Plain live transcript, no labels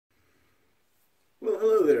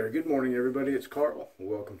Hello there. Good morning, everybody. It's Carl.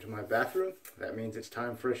 Welcome to my bathroom. That means it's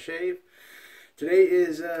time for a shave. Today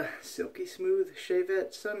is Silky Smooth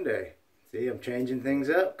Shavette Sunday. See, I'm changing things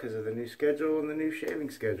up because of the new schedule and the new shaving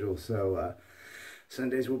schedule. So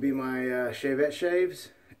Sundays will be my Shavette shaves,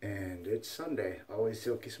 and it's Sunday. Always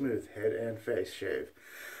Silky Smooth, head and face shave.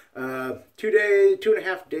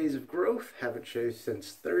 2.5 days of growth. Haven't shaved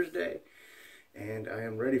since Thursday. And I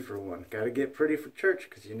am ready for one. Got to get pretty for church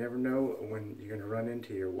because you never know when you're going to run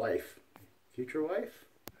into your wife. Future wife?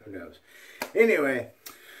 Who knows? Anyway,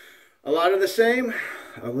 a lot of the same,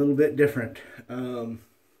 a little bit different.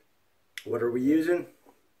 What are we using?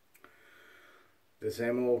 The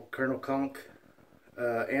same old Colonel Conk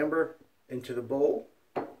amber into the bowl.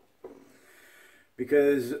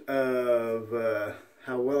 Because of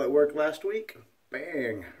how well it worked last week.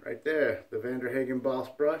 Bang! Right there. The Vanderhagen Boss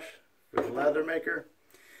brush. For the lather maker.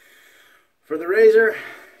 For the razor,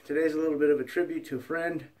 today's a little bit of a tribute to a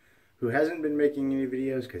friend who hasn't been making any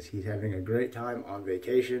videos because he's having a great time on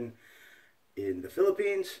vacation in the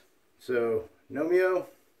Philippines. So, Nomeo,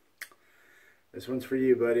 this one's for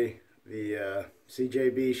you, buddy. The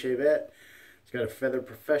CJB Shavette. It's got a Feather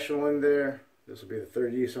Professional in there. This will be the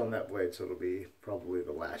third use on that blade, so it'll be probably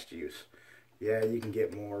the last use. Yeah, you can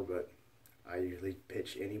get more, but I usually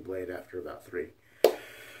pitch any blade after about 3.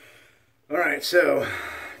 Alright, so,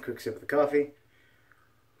 quick sip of the coffee.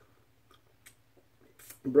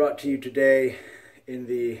 Brought to you today in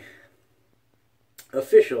the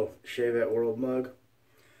official Shavette World mug.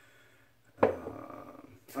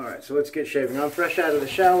 Alright, so let's get shaving. I'm fresh out of the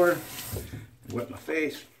shower. Wet my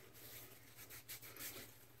face.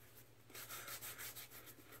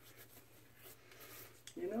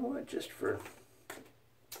 You know what, just for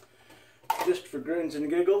grins and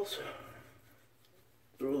giggles.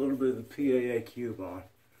 Throw a little bit of the PAA cube on.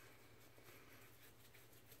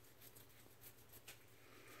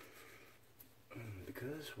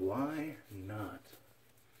 Because why not?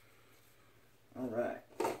 Alright.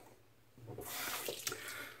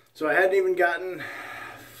 So I hadn't even gotten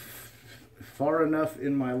far enough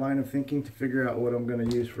in my line of thinking to figure out what I'm going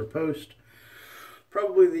to use for post.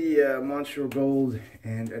 Probably the Monster Gold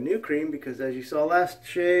and a new cream, because as you saw last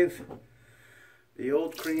shave, the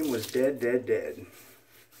old cream was dead.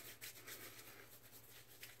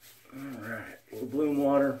 Alright, a little bloom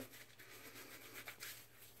water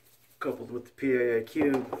coupled with the PAA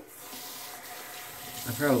cube.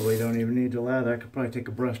 I probably don't even need to lather. I could probably take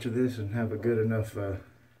a brush to this and have a good enough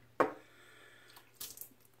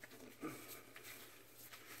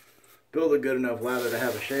build a good enough lather to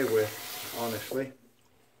have a shave with, honestly.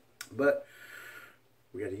 But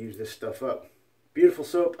we got to use this stuff up. Beautiful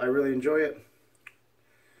soap. I really enjoy it.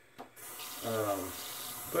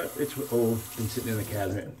 But it's old. Been sitting in the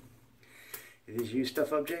cabinet. It is used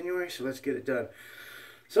stuff up January, so let's get it done.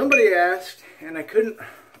 Somebody asked, and I couldn't,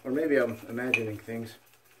 or maybe I'm imagining things,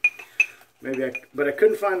 but I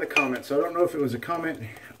couldn't find the comment, so I don't know if it was a comment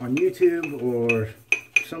on YouTube or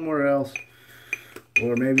somewhere else,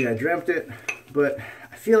 or maybe I dreamt it, but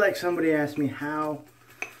I feel like somebody asked me how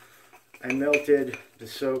I melted the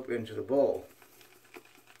soap into the bowl.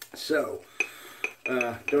 So,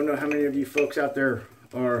 don't know how many of you folks out there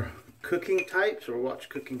are cooking types or watch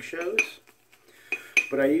cooking shows.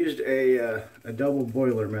 But I used a double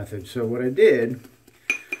boiler method. So what I did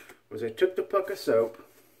was I took the puck of soap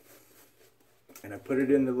and I put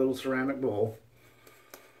it in the little ceramic bowl.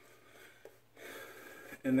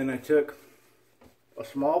 And then I took a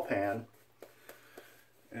small pan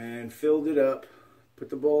and filled it up, put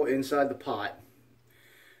the bowl inside the pot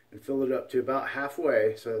and filled it up to about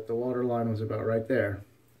halfway so that the water line was about right there.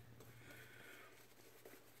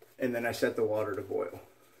 And then I set the water to boil.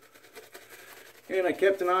 And I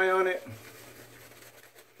kept an eye on it.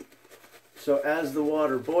 So as the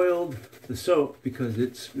water boiled, the soap,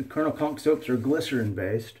 because Colonel Conk soaps are glycerin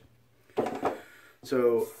based.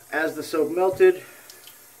 So as the soap melted,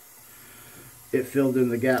 it filled in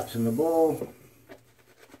the gaps in the bowl.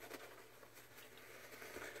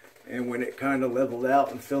 And when it kind of leveled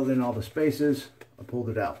out and filled in all the spaces, I pulled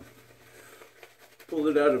it out. Pulled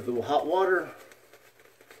it out of the hot water.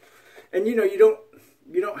 And you know, you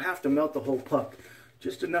don't have to melt the whole puck,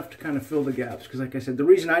 just enough to kind of fill the gaps. Because like I said, the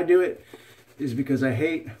reason I do it is because I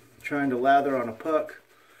hate trying to lather on a puck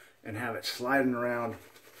and have it sliding around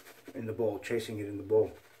in the bowl, chasing it in the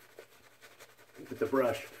bowl with the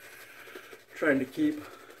brush, trying to keep,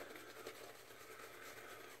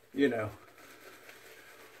 you know,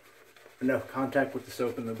 enough contact with the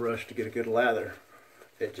soap and the brush to get a good lather.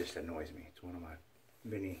 It just annoys me. It's one of my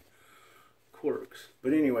many quirks.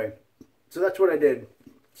 But anyway, so that's what I did.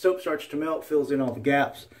 Soap starts to melt, fills in all the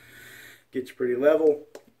gaps. Gets pretty level,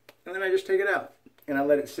 and then I just take it out and I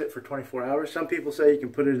let it sit for 24 hours. Some people say you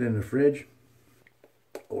can put it in the fridge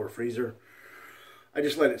or freezer. I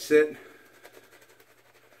just let it sit.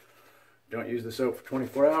 Don't use the soap for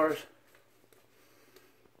 24 hours.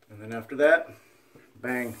 And then after that,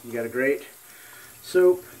 bang, you got a great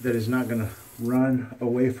soap that is not going to run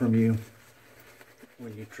away from you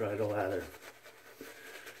when you try to lather.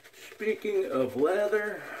 Speaking of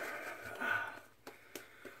lather,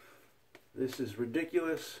 this is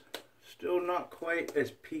ridiculous. Still not quite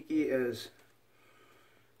as peaky as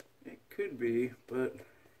it could be, but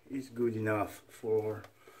it's good enough for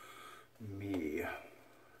me.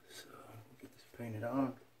 So, get this painted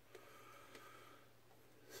on.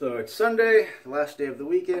 So it's Sunday, the last day of the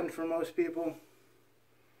weekend for most people.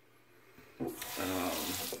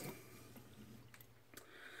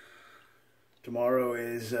 Tomorrow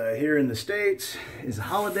is, here in the States, is a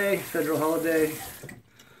holiday, federal holiday.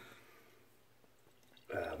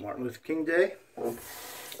 Martin Luther King Day.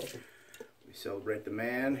 We celebrate the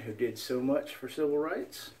man who did so much for civil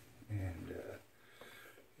rights, and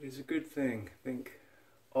it is a good thing. I think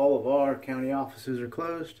all of our county offices are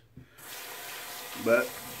closed, but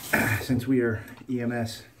since we are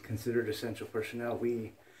EMS, considered essential personnel,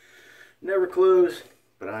 we never close,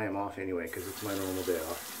 but I am off anyway because it's my normal day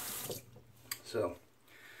off. So,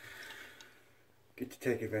 get to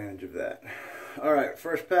take advantage of that. Alright,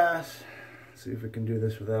 first pass. See if we can do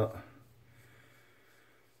this without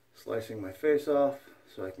slicing my face off,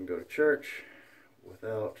 so I can go to church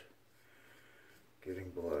without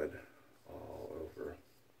getting blood all over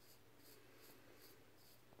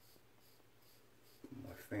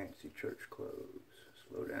my fancy church clothes.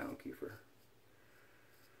 Slow down, Kiefer.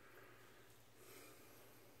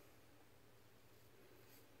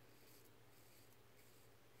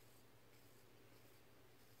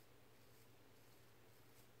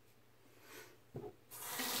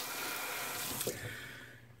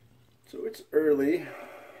 So it's early,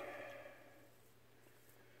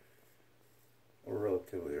 or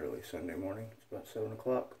relatively early Sunday morning. It's about 7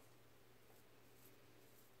 o'clock.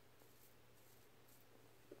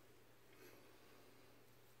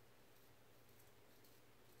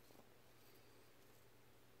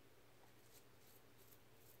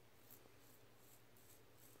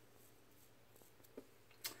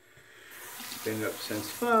 Been up since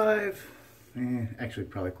 5, actually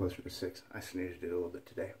probably closer to 6. I sneezed it a little bit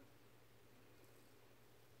today.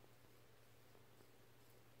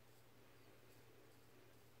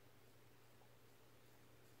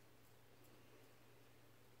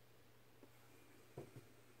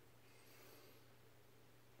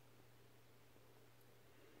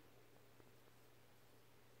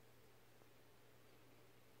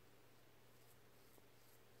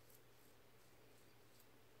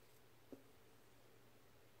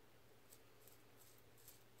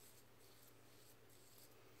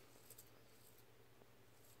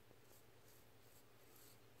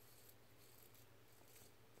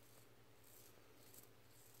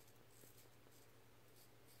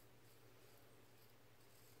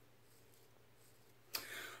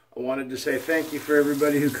 I wanted to say thank you for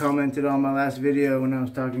everybody who commented on my last video when I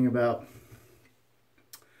was talking about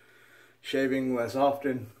shaving less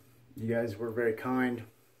often. You guys were very kind.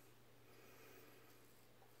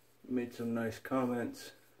 Made some nice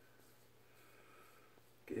comments.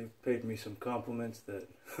 Paid me some compliments that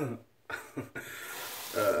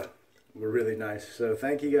were really nice. So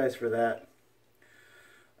thank you guys for that.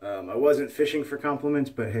 I wasn't fishing for compliments,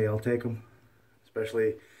 but hey, I'll take them.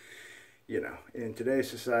 Especially, you know, in today's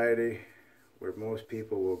society where most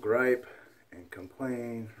people will gripe and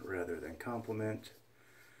complain rather than compliment.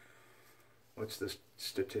 What's the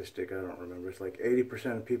statistic? I don't remember. It's like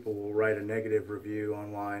 80% of people will write a negative review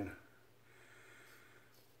online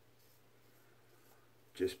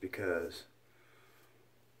just because.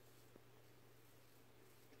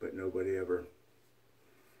 But nobody ever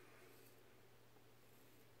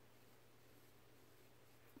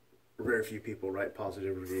very few people write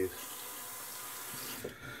positive reviews.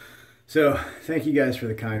 So, thank you guys for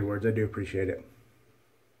the kind words. I do appreciate it.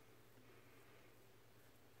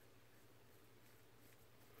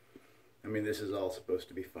 I mean, this is all supposed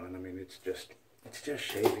to be fun. I mean, it's just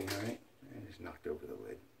shaving, right? I just knocked over the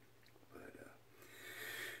lid. But,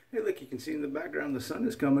 hey, look, you can see in the background the sun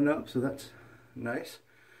is coming up, so that's nice.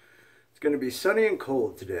 It's going to be sunny and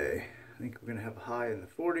cold today. I think we're going to have a high in the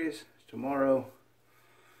 40s. Tomorrow,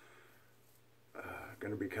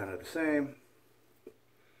 going to be kind of the same.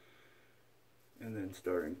 And then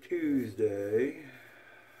starting Tuesday,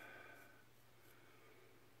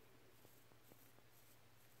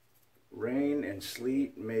 rain and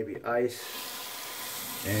sleet, maybe ice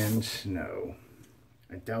and snow.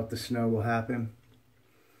 I doubt the snow will happen.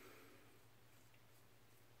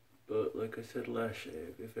 But like I said last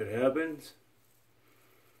shave, if it happens,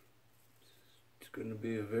 it's going to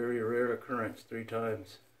be a very rare occurrence, 3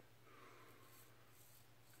 times.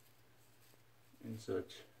 And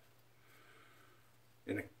such.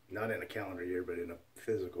 Not in a calendar year, but in a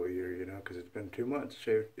physical year, you know, because it's been 2 months.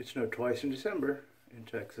 It snowed twice in December in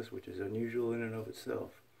Texas, which is unusual in and of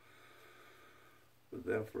itself. But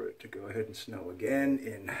then for it to go ahead and snow again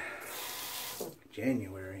in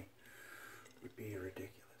January would be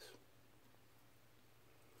ridiculous.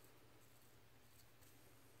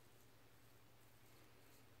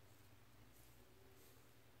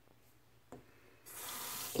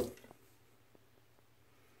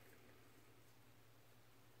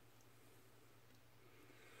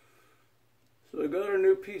 So I got a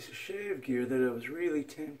new piece of shave gear that I was really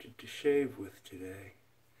tempted to shave with today.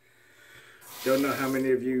 Don't know how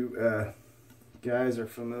many of you guys are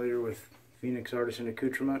familiar with Phoenix Artisan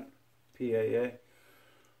Accoutrement, PAA.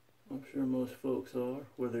 I'm sure most folks are.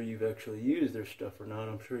 Whether you've actually used their stuff or not,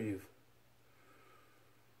 I'm sure you've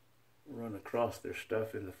run across their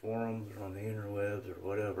stuff in the forums or on the interwebs or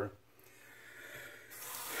whatever.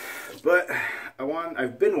 But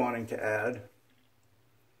I've been wanting to add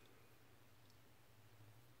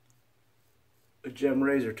a gem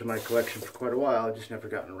razor to my collection for quite a while. I've just never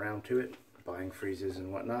gotten around to it, buying freezes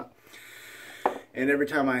and whatnot. And every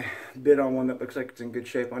time I bid on one that looks like it's in good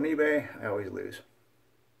shape on eBay, I always lose.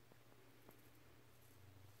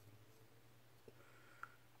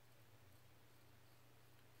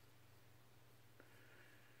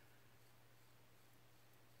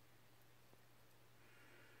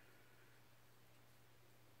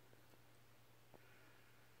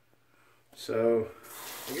 So,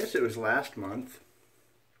 I guess it was last month,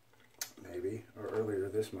 maybe, or earlier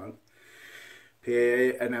this month,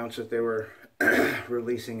 PAA announced that they were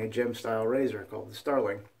releasing a gem style razor called the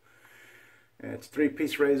Starling. And it's a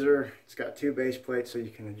 3-piece razor. It's got 2 base plates so you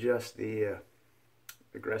can adjust the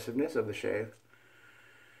aggressiveness of the shave.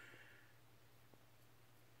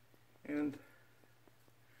 And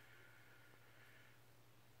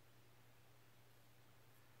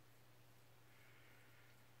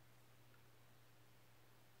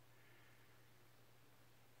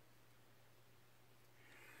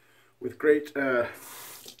with great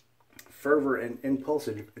fervor and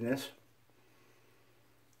impulsiveness,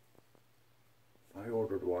 I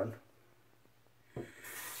ordered one. And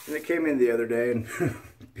it came in the other day, and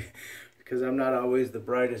because I'm not always the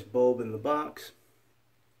brightest bulb in the box,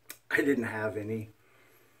 I didn't have any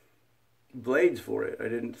blades for it. I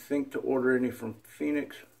didn't think to order any from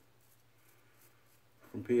Phoenix,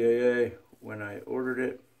 from PAA, when I ordered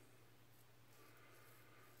it.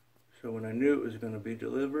 So when I knew it was going to be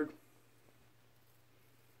delivered,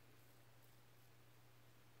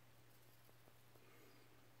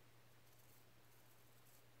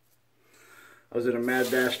 I was in a mad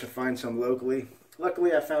dash to find some locally.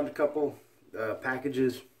 Luckily, I found a couple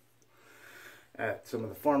packages at some of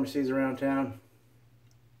the pharmacies around town.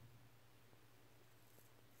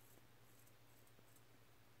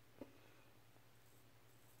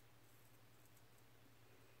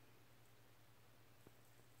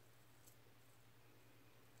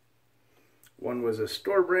 One was a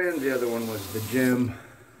store brand, the other one was the Gem.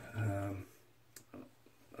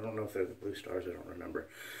 I don't know if they're the Blue Stars, I don't remember.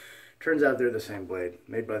 Turns out they're the same blade,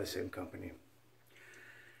 made by the same company.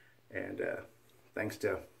 And thanks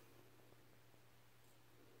to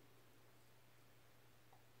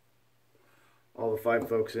all the 5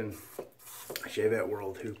 folks in Shavette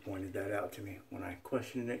world who pointed that out to me when I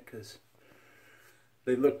questioned it, because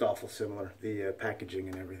they looked awful similar, the packaging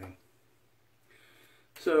and everything.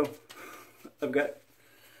 So I've got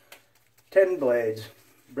 10 blades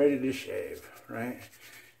ready to shave, right?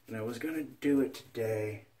 And I was going to do it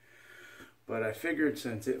today, but I figured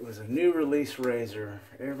since it was a new release razor,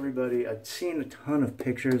 I'd seen a ton of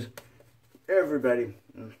pictures, everybody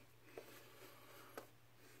and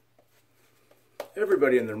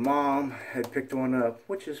their mom had picked one up,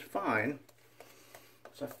 which is fine.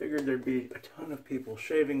 So I figured there'd be a ton of people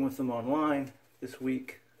shaving with them online this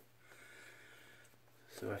week.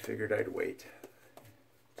 So I figured I'd wait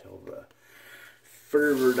until the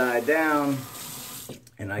fervor died down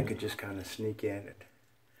and I could just kind of sneak in and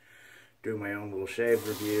do my own little shave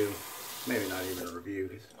review. Maybe not even a review,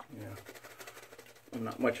 because, you know, I'm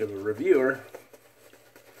not much of a reviewer,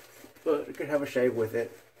 but I could have a shave with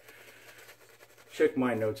it. Check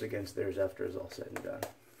my notes against theirs after it's all said and done.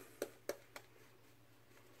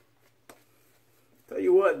 Tell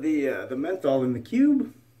you what, the menthol in the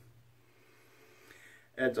cube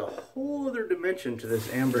adds a whole other dimension to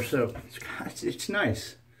this amber soap. It's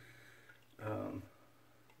nice.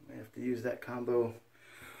 I have to use that combo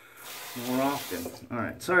more often.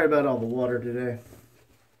 Alright, sorry about all the water today.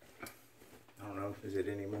 I don't know, is it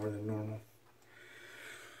any more than normal?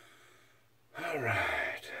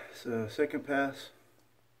 Alright, so second pass.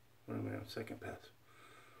 What am I on? Second pass.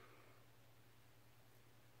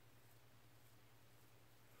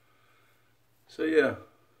 So yeah,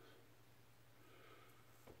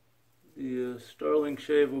 the Starling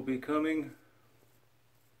shave will be coming.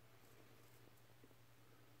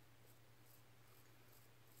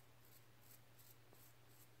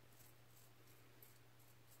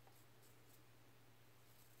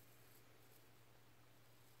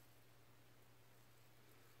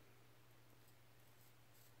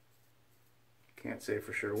 Can't say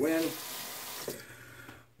for sure when,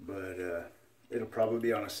 but it'll probably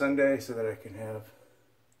be on a Sunday so that I can have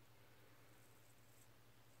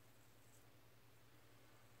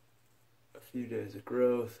a few days of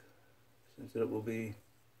growth, since it will be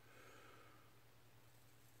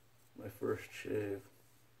my first shave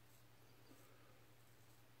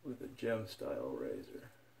with a gem style razor.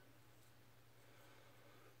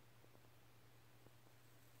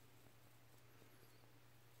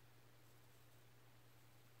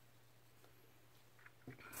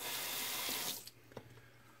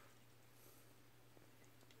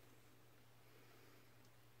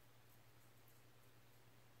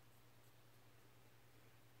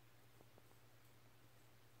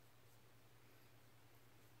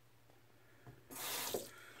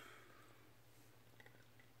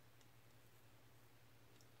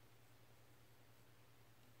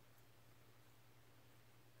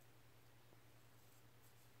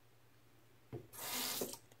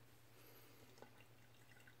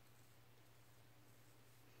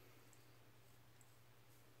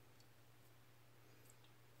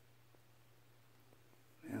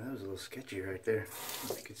 That was a little sketchy right there.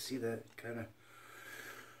 You could see that kind of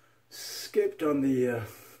skipped on the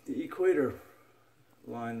equator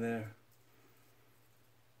line there.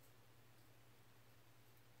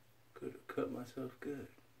 Could have cut myself good,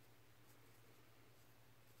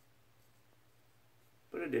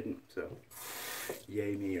 but I didn't, so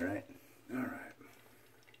yay me, right? All right.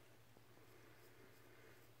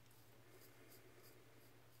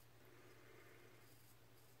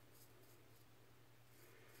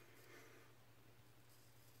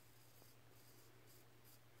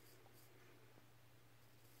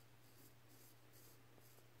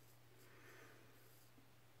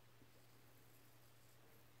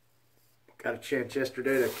 Got a chance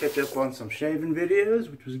yesterday to catch up on some shaving videos,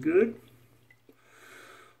 which was good.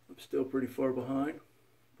 I'm still pretty far behind,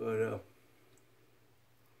 but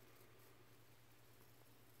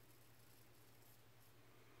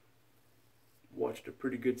watched a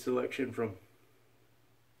pretty good selection from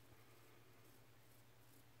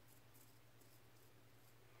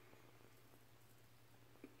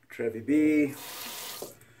Trevi B,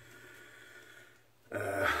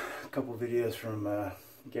 a couple videos from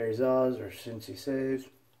Gary Zaz or Cincy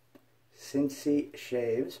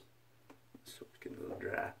Shaves. So it's getting a little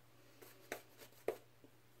dry.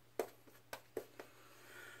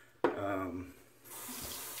 A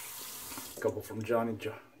couple from Johnny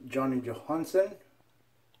Johansson.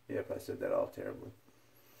 Yep, I said that all terribly.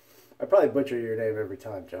 I probably butcher your name every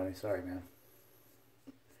time, Johnny. Sorry, man.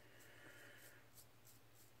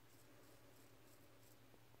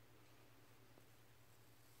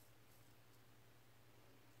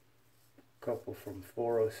 Couple from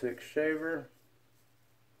 406 Shaver.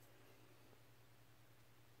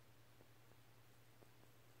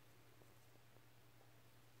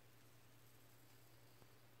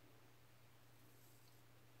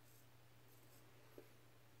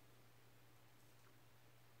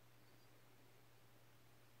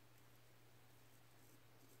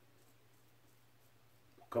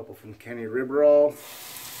 Couple from Kenny Riberall.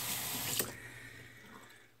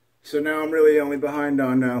 So now I'm really only behind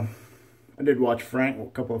on I did watch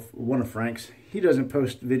Frank, one of Frank's. He doesn't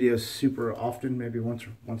post videos super often, maybe once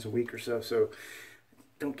a week or so, so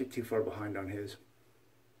don't get too far behind on his.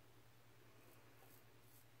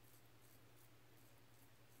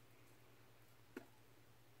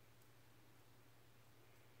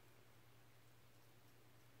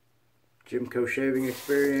 Jimco shaving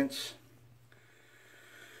experience.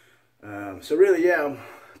 So really, yeah, I'm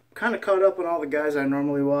kind of caught up on all the guys I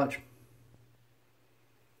normally watch.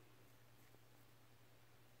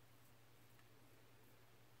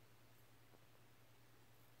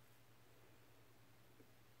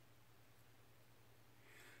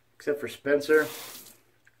 Except for Spencer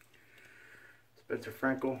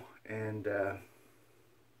Frankel, and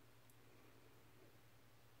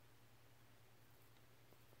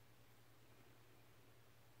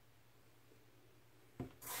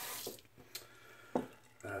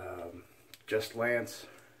Just Lance.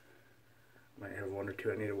 Might have one or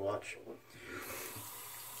two I need to watch.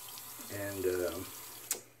 And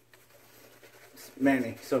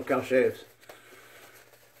Manny, SoCal Shaves.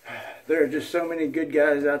 There are just so many good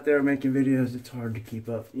guys out there making videos, it's hard to keep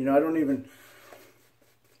up. You know, I don't even,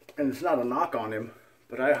 and it's not a knock on him,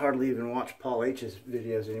 but I hardly even watch Paul H's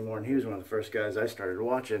videos anymore, and he was one of the first guys I started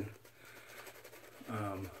watching.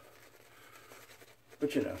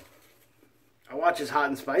 But you know, I watch his Hot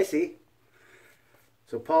and Spicy.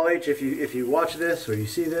 So Paul H, if you watch this or you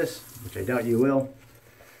see this, which I doubt you will,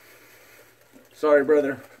 sorry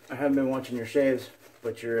brother, I haven't been watching your shaves,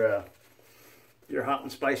 but your Hot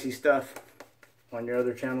and Spicy stuff on your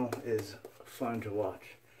other channel is fun to watch.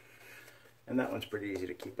 And that one's pretty easy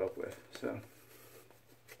to keep up with. So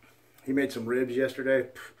he made some ribs yesterday.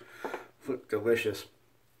 Looked delicious.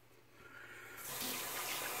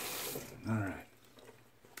 Alright.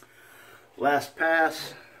 Last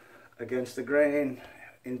pass against the grain.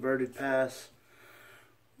 Inverted pass.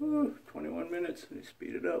 Ooh, 21 minutes. Let me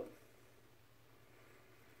speed it up.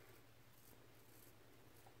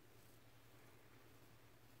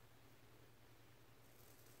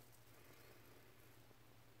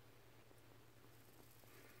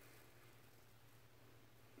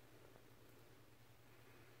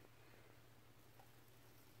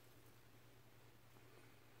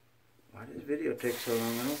 Why does this video take so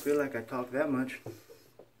long? I don't feel like I talk that much.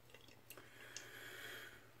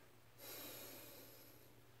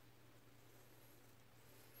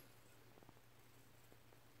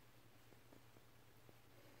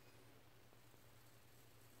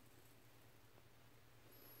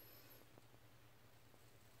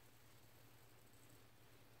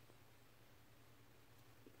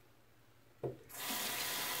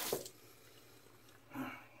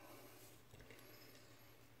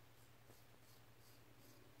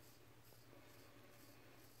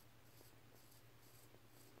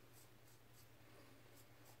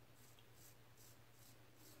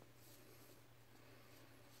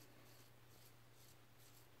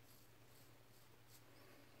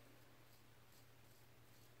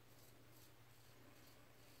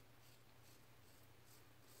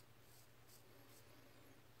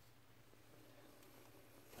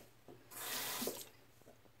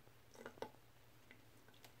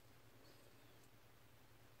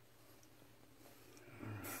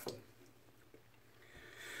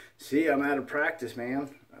 See, I'm out of practice,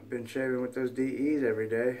 man. I've been shaving with those DEs every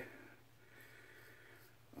day.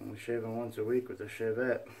 Only shaving once a week with a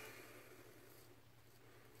Shavette.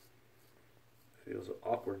 Feels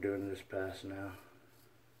awkward doing this pass now.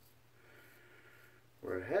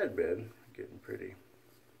 Where it had been getting pretty.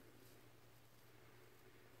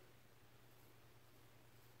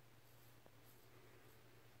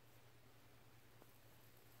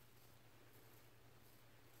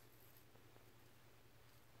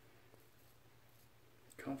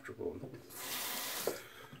 Comfortable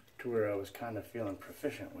to where I was kind of feeling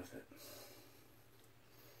proficient with it.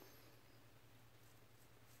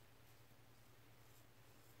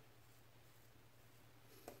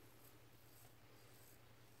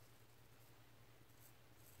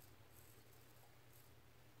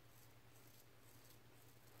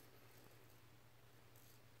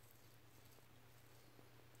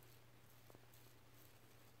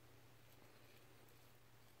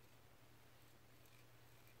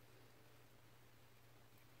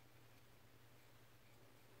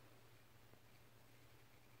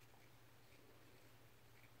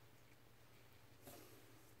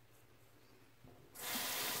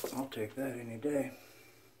 I'll take that any day.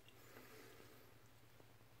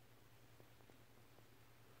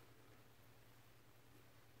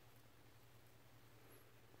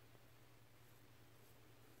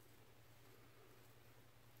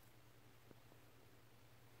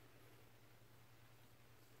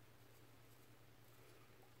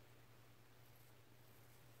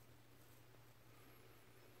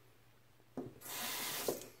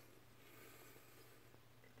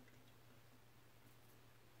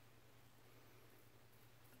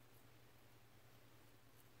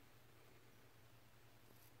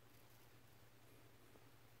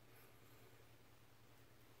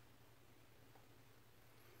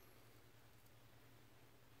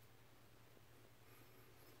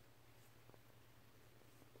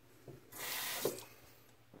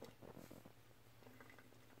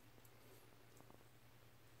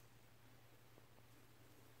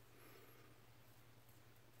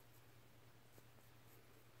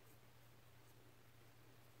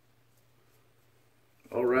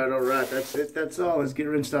 All right, that's it, that's all. Let's get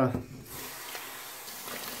rinsed off.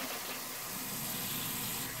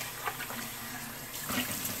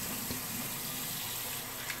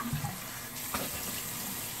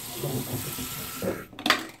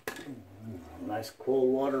 Nice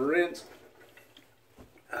cold water rinse.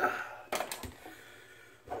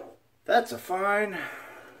 That's a fine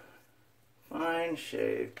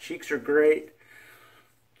shave. Cheeks are great.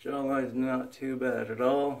 Jawline's not too bad at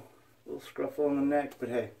all. A little scruffle on the neck, but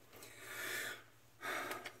hey,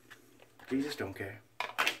 Jesus don't care.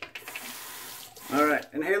 Alright,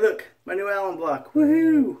 and hey look, my new Allen block.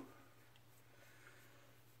 Woohoo!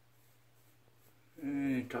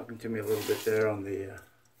 Talking to me a little bit there on the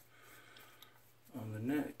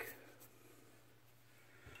neck.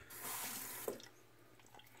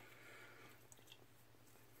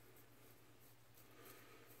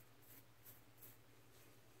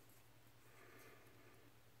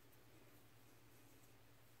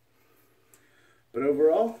 But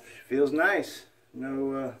overall, feels nice.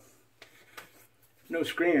 No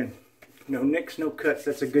screening, no nicks, no cuts.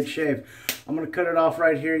 That's a good shave. I'm going to cut it off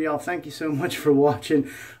right here, y'all. Thank you so much for watching.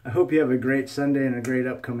 I hope you have a great Sunday and a great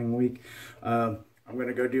upcoming week. I'm going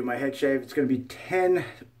to go do my head shave. It's going to be 10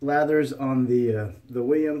 lathers on the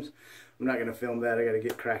Williams. I'm not going to film that. I got to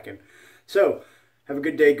get cracking. So, have a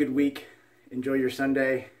good day, good week. Enjoy your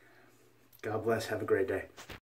Sunday. God bless. Have a great day.